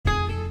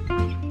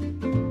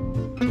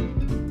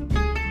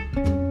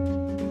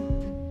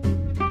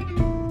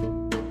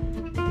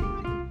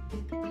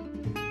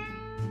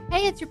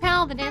it's your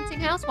pal, the Dancing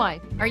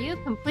Housewife. Are you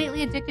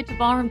completely addicted to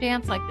ballroom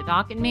dance like the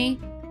doc and me?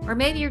 Or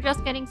maybe you're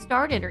just getting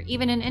started or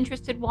even an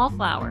interested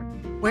wallflower.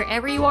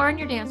 Wherever you are in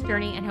your dance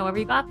journey and however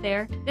you got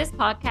there, this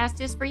podcast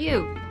is for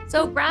you.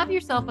 So grab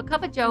yourself a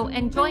cup of joe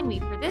and join me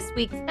for this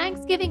week's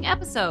Thanksgiving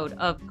episode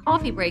of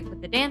Coffee Break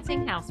with the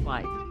Dancing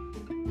Housewife.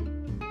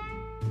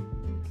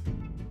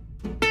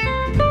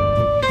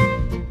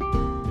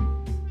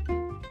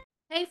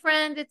 Hey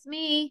friend, it's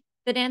me,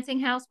 the Dancing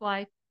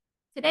Housewife.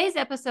 Today's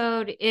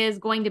episode is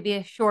going to be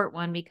a short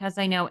one because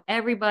I know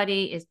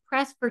everybody is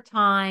pressed for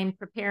time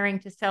preparing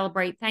to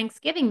celebrate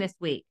Thanksgiving this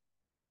week.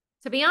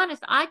 To be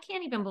honest, I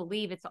can't even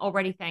believe it's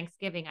already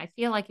Thanksgiving. I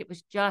feel like it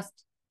was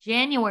just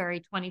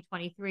January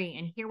 2023,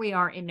 and here we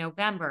are in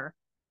November,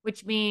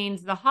 which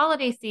means the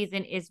holiday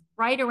season is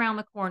right around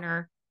the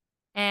corner,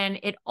 and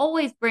it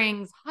always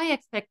brings high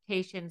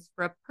expectations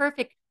for a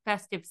perfect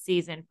festive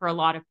season for a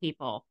lot of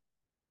people.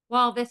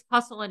 While this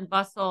hustle and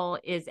bustle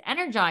is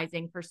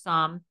energizing for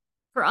some,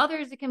 for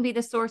others, it can be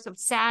the source of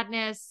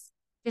sadness,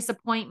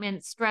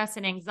 disappointment, stress,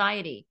 and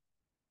anxiety.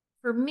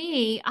 For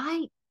me,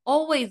 I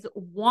always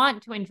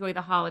want to enjoy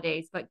the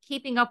holidays, but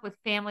keeping up with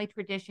family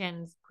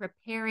traditions,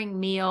 preparing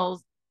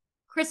meals,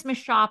 Christmas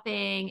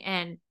shopping,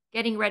 and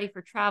getting ready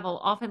for travel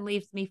often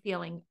leaves me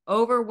feeling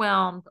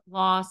overwhelmed,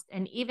 lost,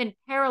 and even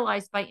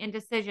paralyzed by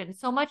indecision,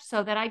 so much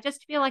so that I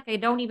just feel like I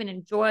don't even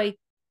enjoy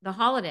the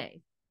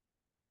holidays.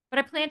 But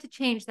I plan to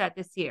change that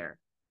this year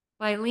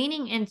by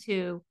leaning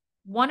into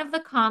one of the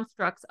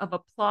constructs of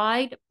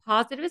applied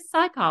positive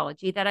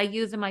psychology that I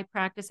use in my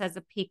practice as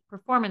a peak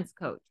performance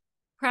coach.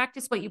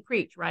 Practice what you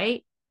preach,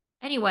 right?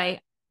 Anyway,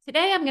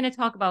 today I'm going to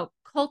talk about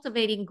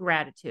cultivating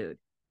gratitude.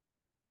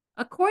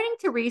 According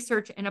to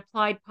research in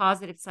applied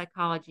positive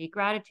psychology,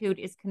 gratitude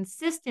is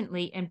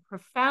consistently and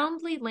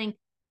profoundly linked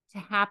to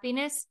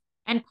happiness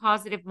and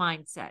positive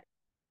mindset.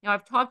 Now,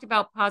 I've talked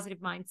about positive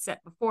mindset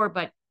before,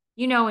 but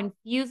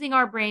infusing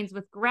our brains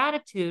with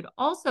gratitude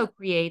also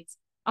creates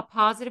a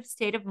positive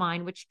state of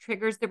mind, which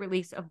triggers the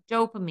release of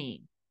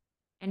dopamine.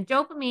 And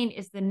dopamine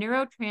is the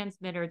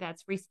neurotransmitter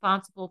that's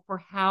responsible for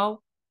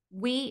how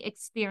we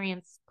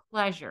experience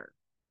pleasure.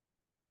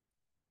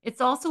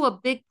 It's also a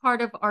big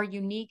part of our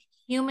unique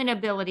human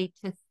ability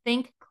to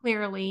think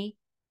clearly,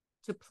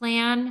 to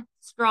plan,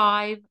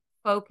 strive,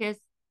 focus,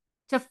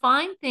 to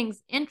find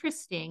things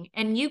interesting,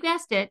 and you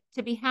guessed it,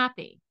 to be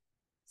happy.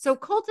 So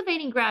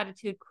cultivating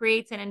gratitude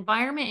creates an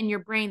environment in your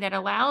brain that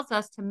allows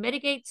us to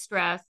mitigate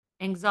stress,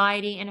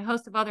 anxiety, and a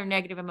host of other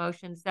negative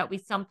emotions that we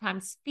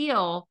sometimes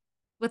feel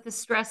with the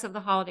stress of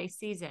the holiday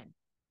season.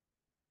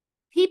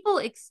 People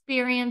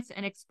experience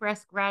and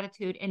express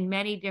gratitude in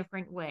many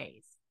different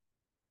ways.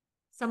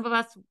 Some of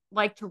us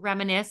like to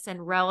reminisce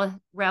and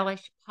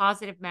relish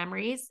positive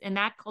memories, and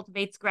that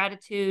cultivates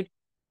gratitude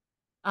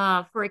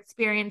for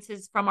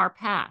experiences from our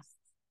past.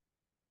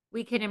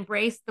 We can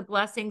embrace the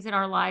blessings in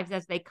our lives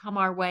as they come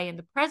our way in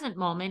the present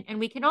moment, and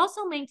we can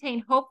also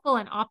maintain hopeful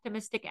and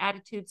optimistic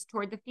attitudes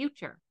toward the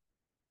future.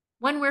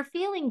 When we're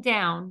feeling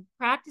down,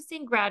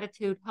 practicing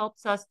gratitude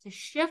helps us to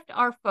shift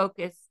our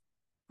focus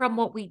from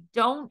what we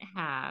don't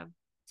have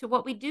to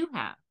what we do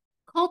have.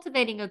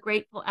 Cultivating a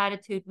grateful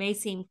attitude may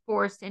seem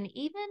forced and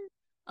even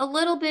a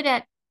little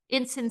bit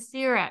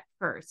insincere at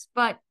first,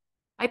 but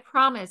I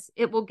promise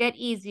it will get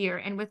easier,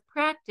 and with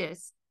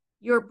practice,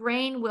 your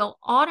brain will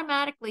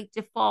automatically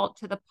default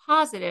to the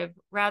positive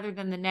rather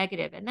than the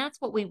negative. And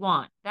that's what we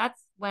want.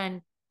 That's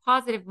when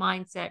positive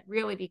mindset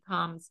really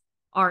becomes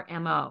our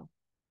MO.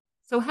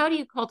 So how do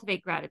you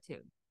cultivate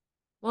gratitude?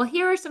 Well,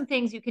 here are some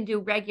things you can do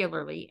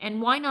regularly.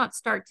 And why not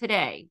start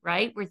today,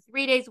 right? We're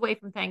 3 days away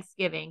from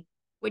Thanksgiving,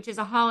 which is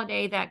a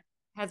holiday that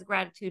has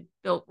gratitude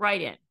built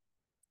right in.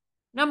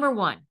 Number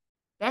one,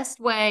 best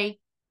way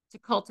to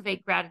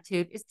cultivate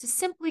gratitude is to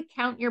simply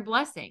count your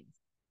blessings.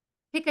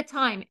 Pick a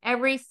time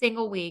every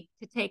single week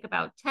to take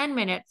about 10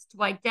 minutes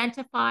to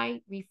identify,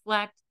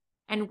 reflect,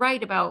 and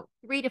write about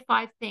 3 to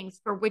 5 things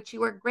for which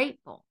you are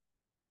grateful.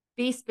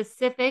 Be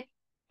specific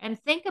and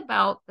think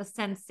about the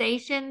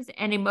sensations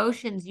and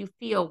emotions you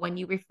feel when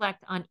you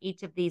reflect on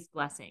each of these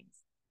blessings.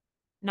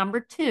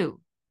 Number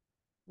two,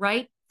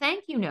 write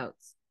thank you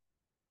notes.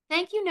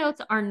 Thank you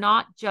notes are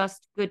not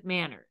just good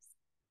manners.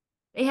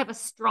 They have a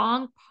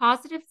strong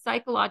positive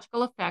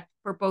psychological effect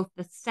for both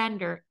the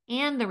sender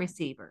and the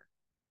receiver.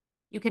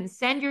 You can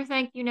send your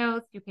thank you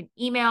notes, you can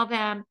email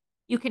them,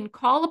 you can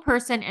call a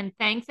person and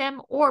thank them,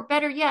 or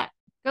better yet,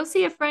 go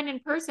see a friend in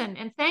person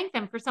and thank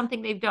them for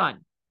something they've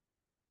done.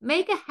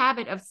 Make a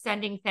habit of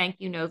sending thank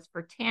you notes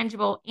for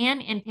tangible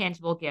and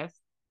intangible gifts,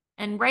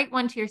 and write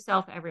one to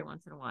yourself every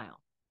once in a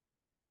while.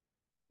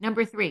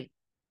 Number three,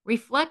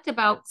 reflect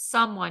about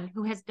someone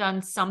who has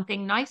done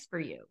something nice for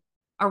you.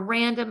 A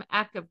random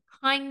act of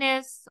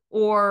kindness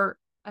or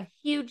a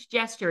huge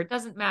gesture, it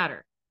doesn't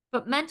matter.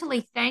 But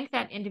mentally thank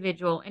that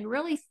individual and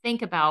really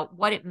think about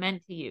what it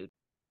meant to you.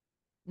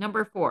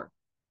 Number four,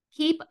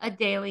 keep a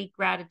daily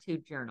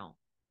gratitude journal.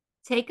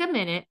 Take a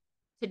minute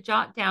to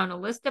jot down a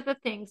list of the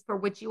things for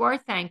which you are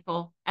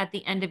thankful at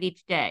the end of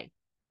each day.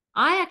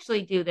 I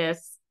actually do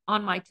this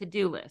on my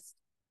to-do list.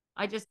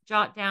 I just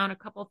jot down a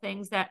couple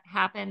things that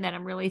happen that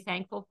I'm really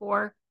thankful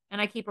for, and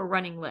I keep a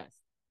running list.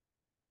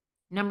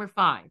 Number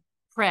 5,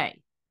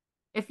 pray.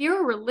 If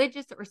you're a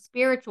religious or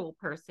spiritual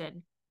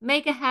person,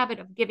 make a habit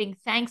of giving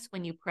thanks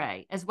when you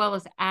pray, as well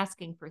as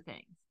asking for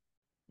things.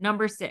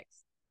 Number 6,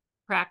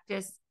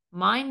 practice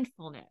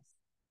mindfulness.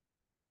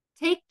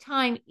 Take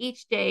time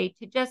each day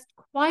to just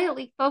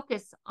quietly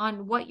focus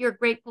on what you're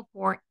grateful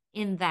for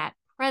in that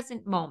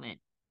present moment.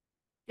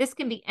 This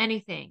can be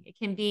anything. It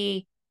can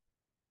be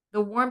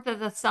the warmth of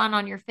the sun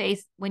on your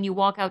face when you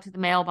walk out to the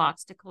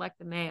mailbox to collect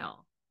the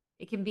mail.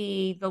 It can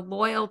be the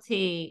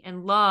loyalty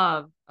and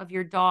love of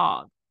your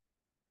dog.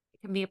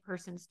 It can be a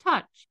person's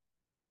touch,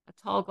 a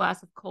tall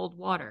glass of cold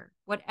water.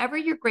 Whatever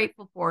you're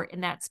grateful for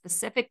in that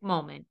specific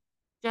moment,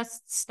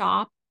 just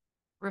stop,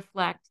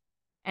 reflect,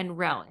 and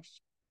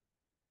relish.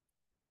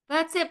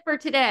 That's it for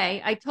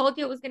today. I told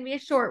you it was going to be a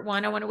short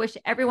one. I want to wish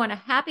everyone a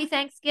happy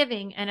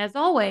Thanksgiving. And as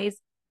always,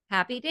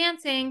 happy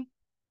dancing.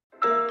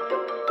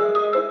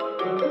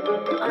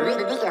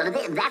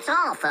 That's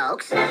all,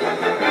 folks.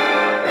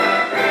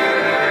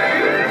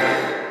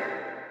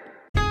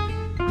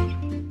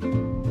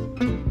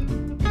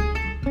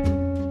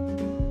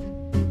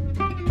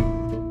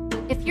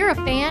 If you're a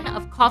fan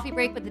of Coffee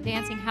Break with the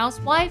Dancing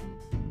Housewife,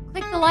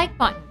 click the like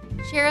button,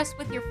 share us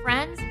with your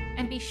friends,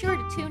 and be sure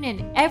to tune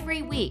in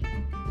every week.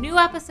 New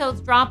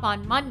episodes drop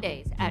on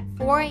Mondays at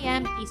 4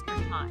 a.m.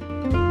 Eastern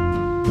Time.